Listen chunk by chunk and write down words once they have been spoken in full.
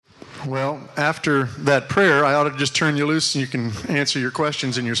Well, after that prayer, I ought to just turn you loose and you can answer your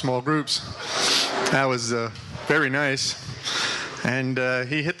questions in your small groups. That was very nice. And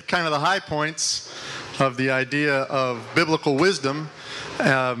he hit kind of the high points of the idea of biblical wisdom.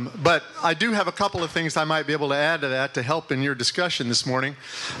 But I do have a couple of things I might be able to add to that to help in your discussion this morning.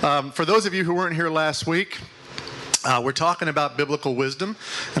 For those of you who weren't here last week, we're talking about biblical wisdom,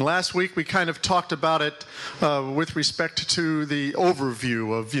 and last week we kind of talked about it with respect to the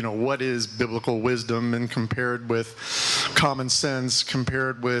overview of, what is biblical wisdom and compared with common sense,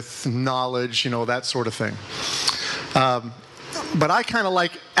 compared with knowledge, that sort of thing. But I kind of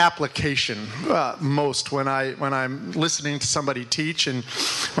like application most when I'm listening to somebody teach and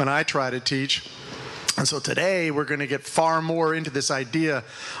when I try to teach. And so today we're going to get far more into this idea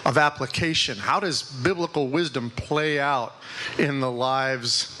of application. How does biblical wisdom play out in the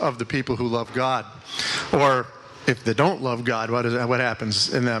lives of the people who love God? Or if they don't love God, what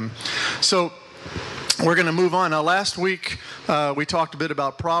happens in them? So we're going to move on. Now, last week we talked a bit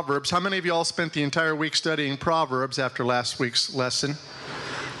about Proverbs. How many of you all spent the entire week studying Proverbs after last week's lesson?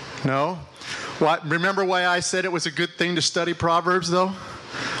 No? Remember why I said it was a good thing to study Proverbs, though?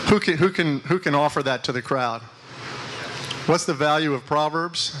 Who can offer that to the crowd? What's the value of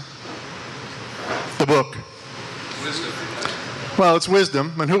Proverbs? The book. Wisdom. Well, it's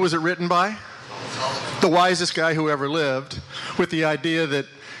wisdom. And who was it written by? The wisest guy who ever lived, with the idea that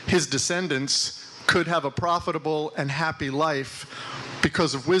his descendants could have a profitable and happy life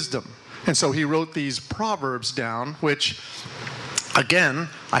because of wisdom. And so he wrote these Proverbs down, which, again,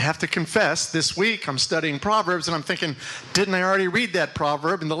 I have to confess, this week I'm studying Proverbs and I'm thinking, didn't I already read that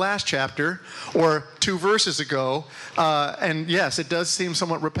proverb in the last chapter or 2 verses ago? And yes, it does seem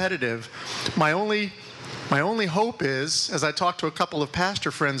somewhat repetitive. My only hope is, as I talked to a couple of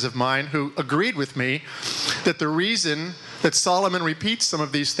pastor friends of mine who agreed with me, that the reason that Solomon repeats some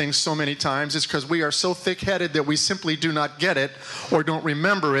of these things so many times is because we are so thick-headed that we simply do not get it or don't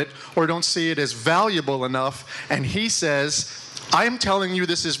remember it or don't see it as valuable enough. And he says, I am telling you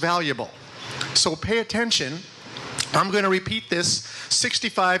this is valuable. So pay attention. I'm going to repeat this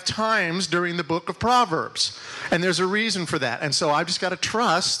 65 times during the book of Proverbs. And there's a reason for that. And so I've just got to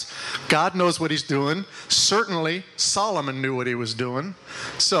trust God knows what he's doing. Certainly, Solomon knew what he was doing.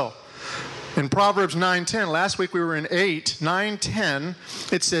 So, in Proverbs 9:10, last week we were in 8, 9:10,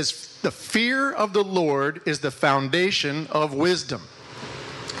 it says, the fear of the Lord is the foundation of wisdom.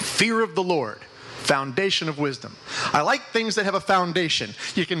 Fear of the Lord. Foundation of wisdom. I like things that have a foundation.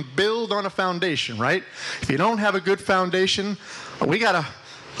 You can build on a foundation, right? If you don't have a good foundation,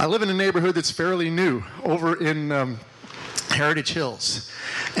 I live in a neighborhood that's fairly new over in Heritage Hills.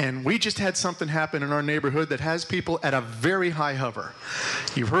 And we just had something happen in our neighborhood that has people at a very high hover.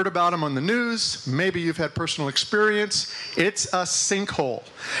 You've heard about them on the news. Maybe you've had personal experience. It's a sinkhole.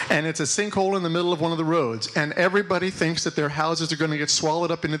 And it's a sinkhole in the middle of one of the roads. And everybody thinks that their houses are going to get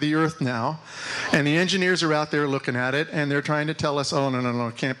swallowed up into the earth now. And the engineers are out there looking at it, and they're trying to tell us, oh, no,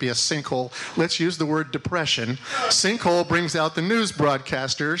 it can't be a sinkhole. Let's use the word depression. Sinkhole brings out the news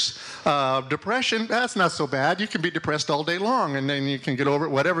broadcasters. Depression, that's not so bad. You can be depressed all day long, and then you can get over it,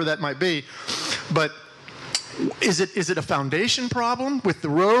 whatever that might be. But is it a foundation problem with the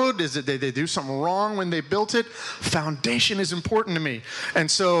road? Is it they do something wrong when they built it? Foundation is important to me. And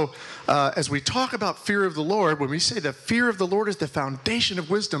so as we talk about fear of the Lord, when we say the fear of the Lord is the foundation of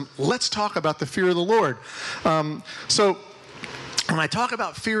wisdom, let's talk about the fear of the Lord. So when I talk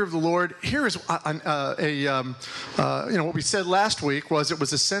about fear of the Lord, here is what we said last week was it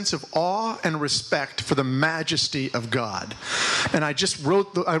was a sense of awe and respect for the majesty of God. And I just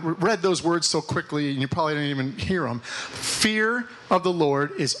I read those words so quickly, and you probably didn't even hear them. Fear of the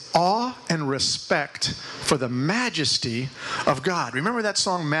Lord is awe and respect for the majesty of God. Remember that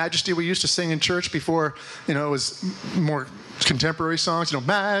song, Majesty, we used to sing in church before, it was more contemporary songs,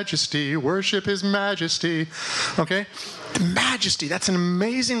 Majesty, worship his majesty, okay? Majesty, that's an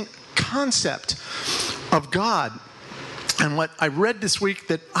amazing concept of God. And what I read this week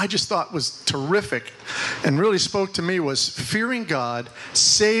that I just thought was terrific and really spoke to me was fearing God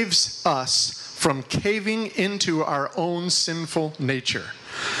saves us from caving into our own sinful nature.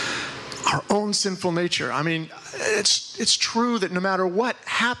 Our own sinful nature. I mean, it's true that no matter what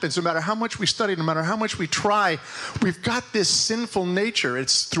happens, no matter how much we study, no matter how much we try, we've got this sinful nature.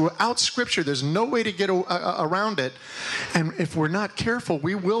 It's throughout Scripture. There's no way to get around it. And if we're not careful,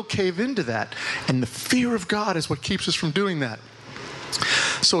 we will cave into that. And the fear of God is what keeps us from doing that.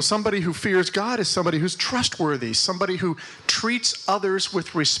 So somebody who fears God is somebody who's trustworthy, somebody who treats others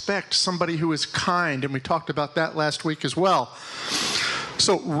with respect, somebody who is kind. And we talked about that last week as well.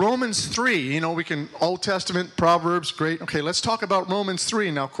 So Romans 3, we can, Old Testament, Proverbs, great. Okay, let's talk about Romans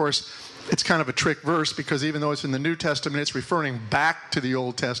 3. Now, of course, it's kind of a trick verse because even though it's in the New Testament, it's referring back to the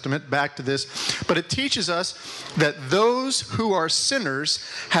Old Testament, back to this. But it teaches us that those who are sinners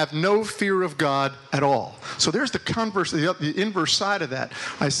have no fear of God at all. So there's the converse, the inverse side of that.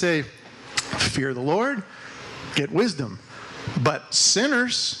 I say, fear the Lord, get wisdom. But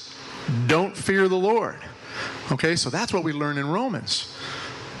sinners don't fear the Lord. Okay, so that's what we learn in Romans.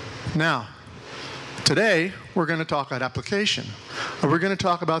 Now, today, we're going to talk about application. We're going to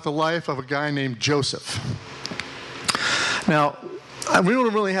talk about the life of a guy named Joseph. Now, we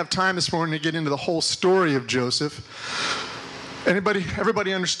don't really have time this morning to get into the whole story of Joseph.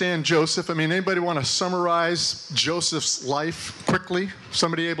 Everybody understand Joseph? I mean, anybody want to summarize Joseph's life quickly?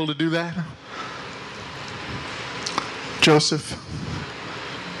 Somebody able to do that? Joseph.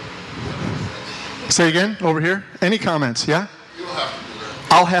 Say again, over here. Any comments? Yeah? You'll have to do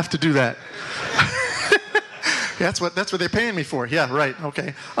that. I'll have to do that. That's what they're paying me for. Yeah, right.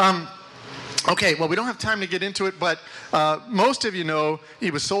 Okay. Okay, well, we don't have time to get into it, but most of you know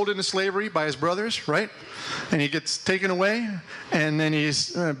he was sold into slavery by his brothers, right? And he gets taken away, and then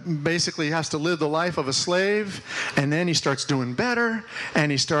he's basically has to live the life of a slave, and then he starts doing better,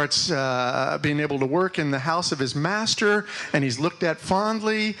 and he starts being able to work in the house of his master, and he's looked at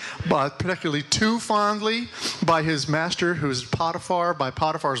fondly, but particularly too fondly, by his master, who's Potiphar, by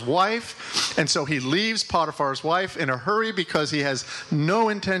Potiphar's wife, and so he leaves Potiphar's wife in a hurry because he has no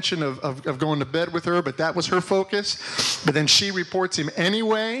intention of going to bed with her, but that was her focus. But then she reports him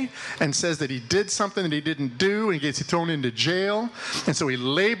anyway and says that he did something that he didn't do, and he gets thrown into jail. And so he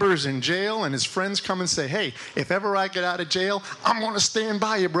labors in jail, and his friends come and say, hey, if ever I get out of jail, I'm going to stand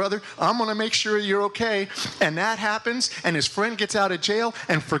by you, brother. I'm going to make sure you're okay. And that happens, and his friend gets out of jail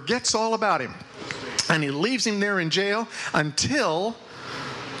and forgets all about him. And he leaves him there in jail until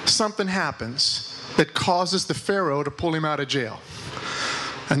something happens that causes the Pharaoh to pull him out of jail.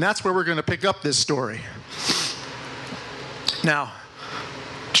 And that's where we're going to pick up this story. Now,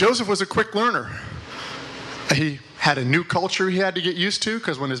 Joseph was a quick learner. He had a new culture he had to get used to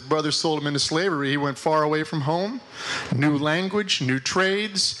because when his brothers sold him into slavery, he went far away from home. New language, new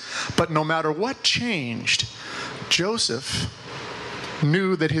trades. But no matter what changed, Joseph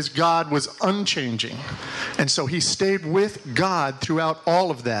knew that his God was unchanging. And so he stayed with God throughout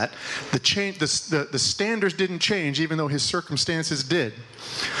all of that. The standards didn't change even though his circumstances did.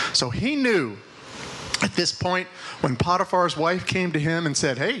 So he knew at this point when Potiphar's wife came to him and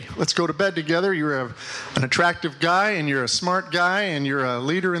said, hey, let's go to bed together. You're an attractive guy and you're a smart guy and you're a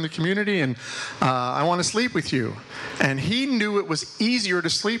leader in the community and I want to sleep with you. And he knew it was easier to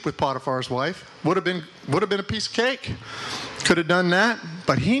sleep with Potiphar's wife. Would have been a piece of cake. Could have done that.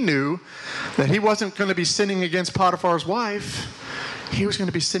 But he knew that he wasn't going to be sinning against Potiphar's wife. He was going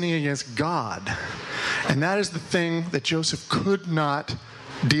to be sinning against God. And that is the thing that Joseph could not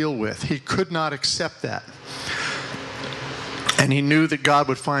deal with. He could not accept that. And he knew that God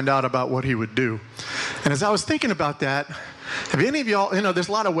would find out about what he would do. And as I was thinking about that, have any of y'all, there's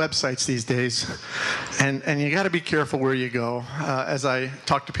a lot of websites these days, and you got to be careful where you go as I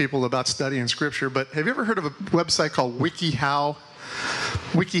talk to people about studying Scripture. But have you ever heard of a website called WikiHow?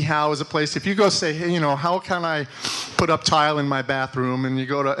 WikiHow is a place, if you go say, hey, how can I put up tile in my bathroom, and you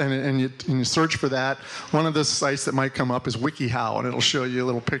go to and you search for that, one of the sites that might come up is WikiHow, and it'll show you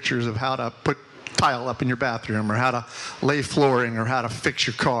little pictures of how to put tile up in your bathroom, or how to lay flooring, or how to fix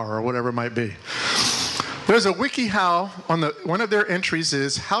your car, or whatever it might be. There's a WikiHow one of their entries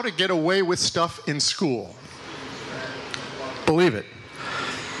is how to get away with stuff in school. Believe it.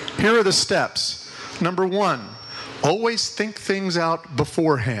 Here are the steps. Number 1, always think things out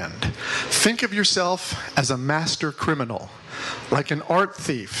beforehand. Think of yourself as a master criminal, like an art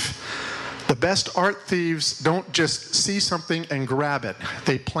thief. The best art thieves don't just see something and grab it.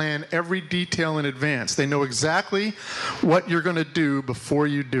 They plan every detail in advance. They know exactly what you're going to do before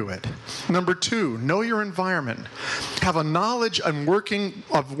you do it. Number 2, know your environment. Have a knowledge and working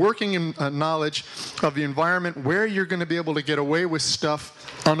in knowledge of the environment where you're going to be able to get away with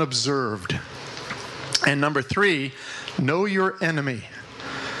stuff unobserved. And number 3, know your enemy.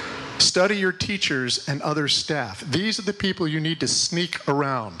 Study your teachers and other staff. These are the people you need to sneak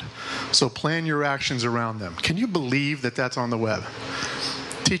around. So plan your actions around them. Can you believe that that's on the web?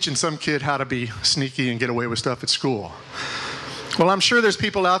 Teaching some kid how to be sneaky and get away with stuff at school. Well, I'm sure there's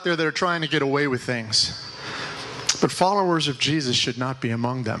people out there that are trying to get away with things. But followers of Jesus should not be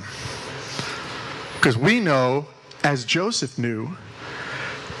among them. Because we know, as Joseph knew,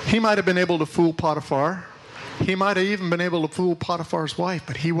 he might have been able to fool Potiphar. He might have even been able to fool Potiphar's wife,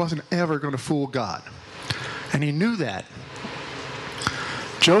 but he wasn't ever going to fool God. And he knew that.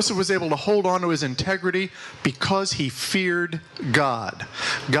 Joseph was able to hold on to his integrity because he feared God.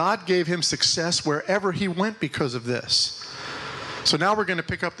 God gave him success wherever he went because of this. So now we're going to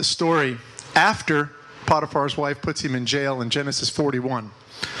pick up the story after Potiphar's wife puts him in jail in Genesis 41.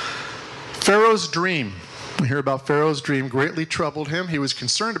 Pharaoh's dream. We hear about Pharaoh's dream greatly troubled him. He was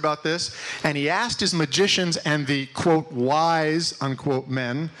concerned about this, and he asked his magicians and the, quote, wise, unquote,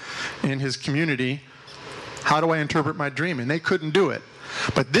 men in his community, how do I interpret my dream? And they couldn't do it.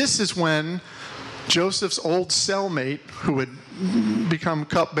 But this is when Joseph's old cellmate, who had become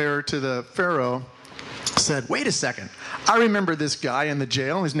cupbearer to the Pharaoh, said, wait a second. I remember this guy in the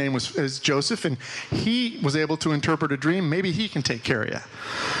jail. His name is Joseph, and he was able to interpret a dream. Maybe he can take care of you.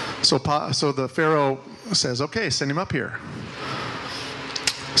 So the Pharaoh says, okay, send him up here.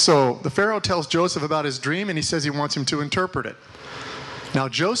 So the Pharaoh tells Joseph about his dream, and he says he wants him to interpret it. Now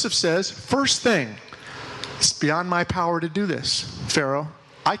Joseph says, first thing, it's beyond my power to do this, Pharaoh.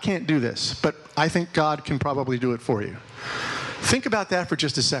 I can't do this, but I think God can probably do it for you. Think about that for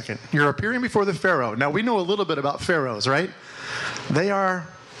just a second. You're appearing before the Pharaoh. Now, we know a little bit about pharaohs, right? They are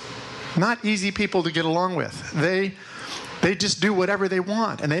not easy people to get along with. They just do whatever they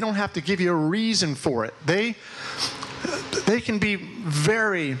want, and they don't have to give you a reason for it. They can be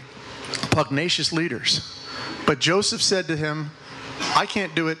very pugnacious leaders. But Joseph said to him, I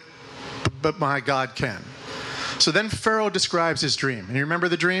can't do it, but my God can. So then Pharaoh describes his dream. And you remember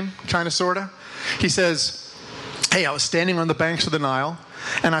the dream, kind of, sort of? He says, hey, I was standing on the banks of the Nile,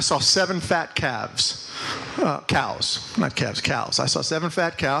 and I saw 7 fat calves. Cows, not calves, cows. I saw 7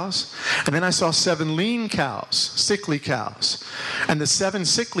 fat cows, and then I saw 7 lean cows, sickly cows. And the 7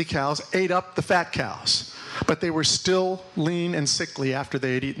 sickly cows ate up the fat cows. But they were still lean and sickly after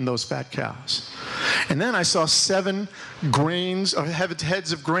they had eaten those fat cows. And then I saw 7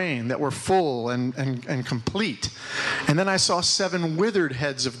 heads of grain that were full and complete. And then I saw 7 withered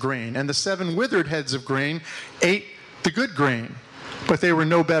heads of grain. And the 7 withered heads of grain ate the good grain. But they were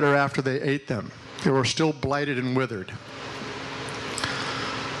no better after they ate them. They were still blighted and withered.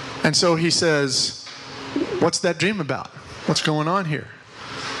 And so he says, what's that dream about? What's going on here?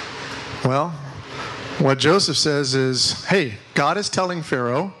 Well, what Joseph says is, hey, God is telling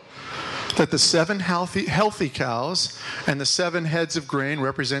Pharaoh that the 7 healthy cows and the 7 heads of grain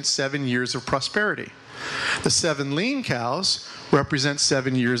represent 7 years of prosperity. The 7 lean cows represent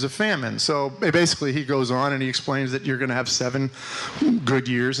 7 years of famine. So basically he goes on and he explains that you're going to have 7 good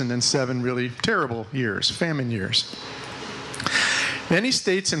years and then 7 really terrible years, famine years. Then he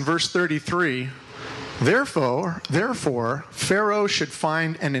states in verse 33, Therefore, Pharaoh should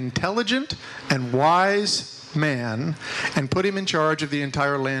find an intelligent and wise man and put him in charge of the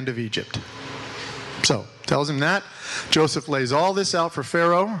entire land of Egypt. So, tells him that. Joseph lays all this out for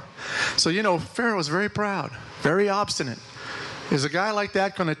Pharaoh. So, Pharaoh is very proud, very obstinate. Is a guy like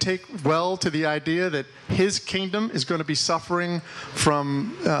that going to take well to the idea that his kingdom is going to be suffering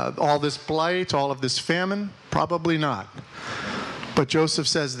from all this blight, all of this famine? Probably not. But Joseph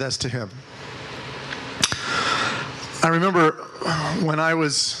says this to him. I remember when I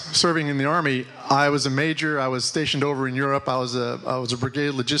was serving in the Army, I was a major. I was stationed over in Europe. I was a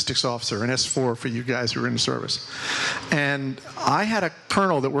brigade logistics officer, an S4 for you guys who were in the service. And I had a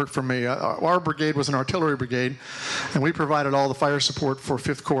colonel that worked for me. Our brigade was an artillery brigade, and we provided all the fire support for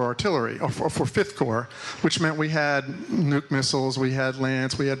 5th Corps artillery, or for 5th Corps, which meant we had nuke missiles, we had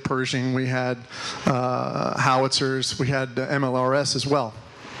Lance, we had Pershing, we had howitzers, we had MLRS as well.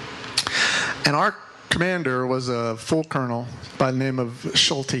 And our commander was a full colonel by the name of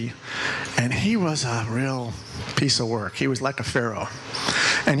Schulte, and he was a real piece of work. He was like a pharaoh,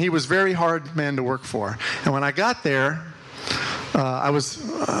 and he was very hard man to work for. And when I got there, I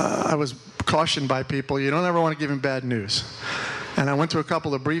was cautioned by people, you don't ever want to give him bad news. And I went to a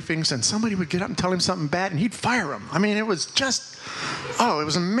couple of briefings, and somebody would get up and tell him something bad, and he'd fire him. I mean, it was just, it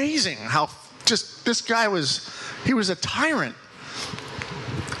was amazing how just this guy he was a tyrant.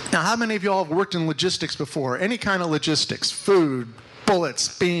 Now, how many of y'all have worked in logistics before? Any kind of logistics, food,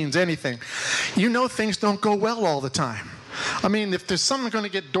 bullets, beans, anything. You know things don't go well all the time. I mean, if there's something going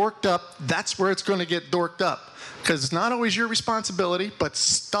to get dorked up, that's where it's going to get dorked up. Because it's not always your responsibility, but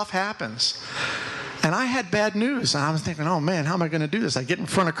stuff happens. And I had bad news. And I was thinking, oh, man, how am I going to do this? I get in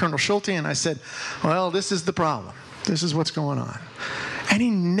front of Colonel Schulte, and I said, well, this is the problem. This is what's going on. And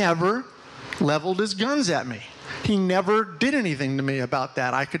he never leveled his guns at me. He never did anything to me about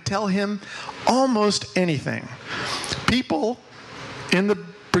that. I could tell him almost anything. People in the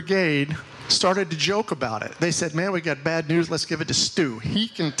brigade started to joke about it. They said, man, we got bad news. Let's give it to Stu. He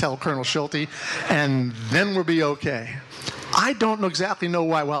can tell Colonel Schulte, and then we'll be okay. I don't exactly know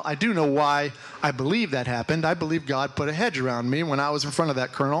why. Well, I do know why I believe that happened. I believe God put a hedge around me when I was in front of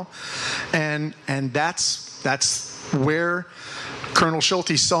that colonel. And that's where Colonel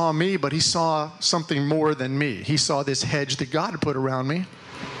Schulte saw me, but he saw something more than me. He saw this hedge that God had put around me.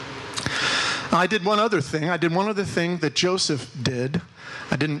 I did one other thing. I did one other thing that Joseph did.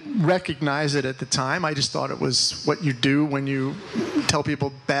 I didn't recognize it at the time. I just thought it was what you do when you tell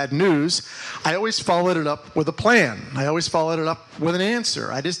people bad news. I always followed it up with a plan. I always followed it up with an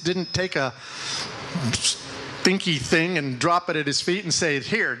answer. I just didn't take a stinky thing and drop it at his feet and say,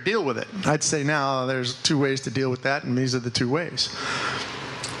 here, deal with it. I'd say, now there's 2 ways to deal with that, and these are the 2 ways.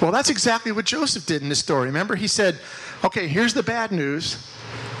 Well, that's exactly what Joseph did in this story. Remember, he said, okay, here's the bad news.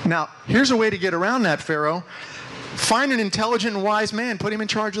 Now, here's a way to get around that, Pharaoh. Find an intelligent and wise man, put him in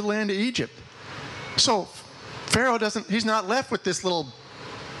charge of the land of Egypt. So Pharaoh he's not left with this little,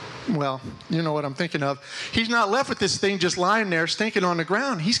 well, you know what I'm thinking of. He's not left with this thing just lying there stinking on the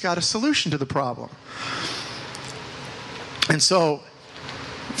ground. He's got a solution to the problem. And so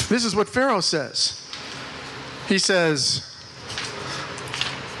this is what Pharaoh says. He says,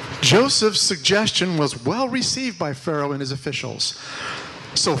 Joseph's suggestion was well received by Pharaoh and his officials.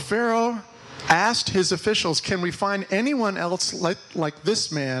 So Pharaoh asked his officials, can we find anyone else like this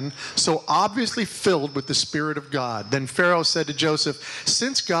man, so obviously filled with the Spirit of God? Then Pharaoh said to Joseph,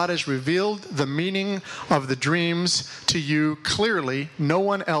 since God has revealed the meaning of the dreams to you clearly, no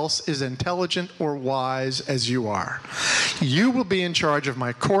one else is intelligent or wise as you are. You will be in charge of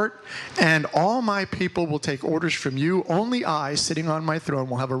my court, and all my people will take orders from you. Only I, sitting on my throne,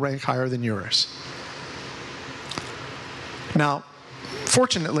 will have a rank higher than yours. Now,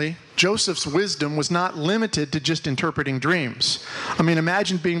 fortunately, Joseph's wisdom was not limited to just interpreting dreams. I mean,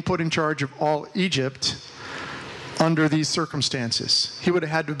 imagine being put in charge of all Egypt under these circumstances. He would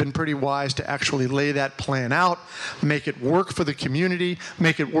have had to have been pretty wise to actually lay that plan out, make it work for the community,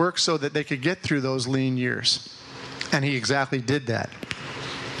 make it work so that they could get through those lean years. And he exactly did that.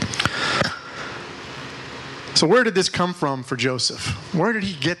 So where did this come from for Joseph? Where did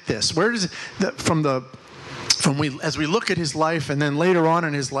he get this? Where does it, as we look at his life, and then later on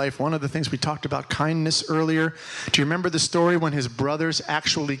in his life, one of the things we talked about, kindness earlier. Do you remember the story when his brothers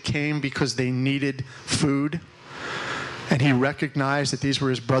actually came because they needed food? And he recognized that these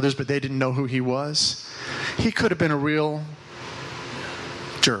were his brothers, but they didn't know who he was? He could have been a real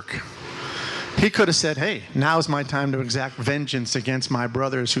jerk. He could have said, hey, now's my time to exact vengeance against my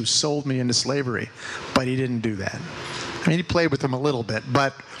brothers who sold me into slavery. But he didn't do that. I mean, he played with them a little bit,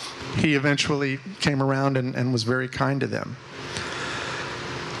 but he eventually came around and was very kind to them.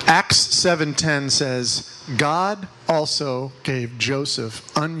 Acts 7:10 says, God also gave Joseph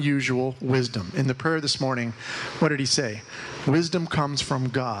unusual wisdom. In the prayer this morning, what did he say? Wisdom comes from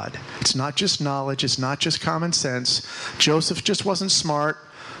God. It's not just knowledge. It's not just common sense. Joseph just wasn't smart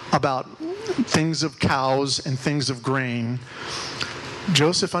about things of cows and things of grain.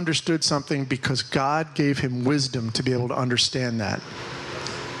 Joseph understood something because God gave him wisdom to be able to understand that.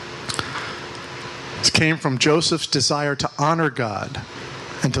 It came from Joseph's desire to honor God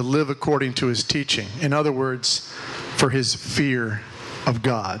and to live according to his teaching. In other words, for his fear of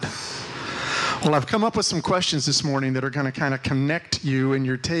God. Well, I've come up with some questions this morning that are going to kind of connect you and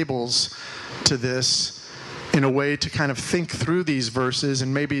your tables to this in a way to kind of think through these verses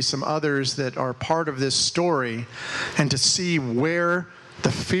and maybe some others that are part of this story, and to see where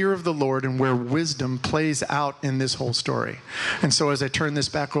the fear of the Lord and where wisdom plays out in this whole story. And so as I turn this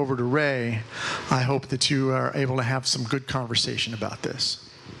back over to Ray, I hope that you are able to have some good conversation about this.